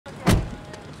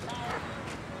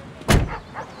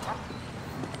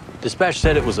Dispatch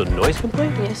said it was a noise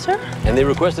complaint? Yes, sir. And they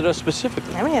requested us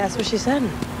specifically. I mean, that's what she said.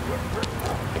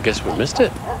 I guess we missed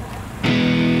it.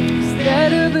 Is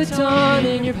that a baton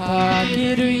in your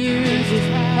pocket, or you just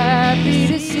happy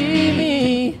to see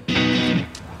me?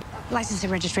 License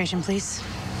and registration, please.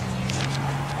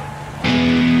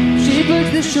 She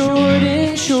puts the short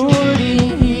in shorty.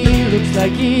 He looks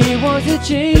like he wants to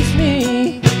chase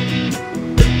me.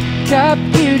 Cop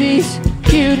beauties,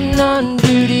 cute and on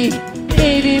duty.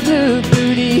 Navy blue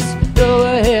booties, go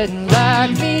ahead and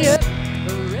lock me up.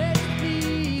 Arrest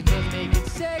me, but make it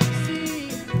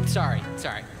sexy. Sorry.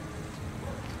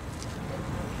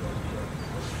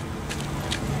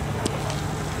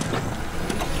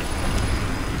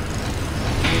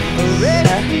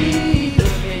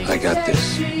 I got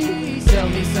this.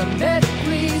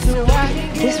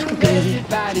 This would be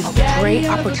a great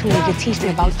opportunity to teach me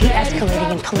about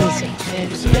de-escalating and policing.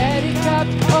 Daddy cop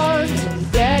hard,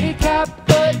 daddy cop,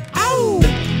 but ow!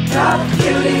 Cop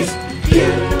beauties, cute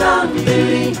and on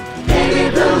duty, navy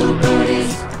blue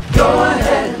booties. Go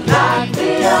ahead and lock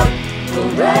me up.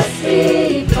 Arrest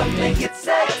me, but make it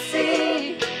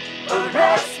sexy.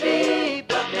 Arrest me,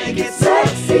 but make it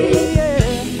sexy. Yeah.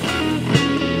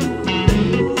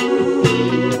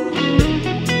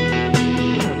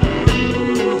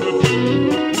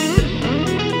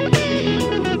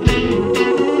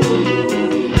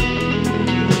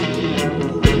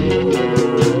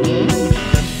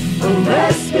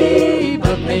 Arrest me,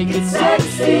 but make it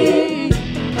sexy.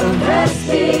 Arrest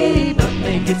me, but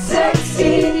make it sexy.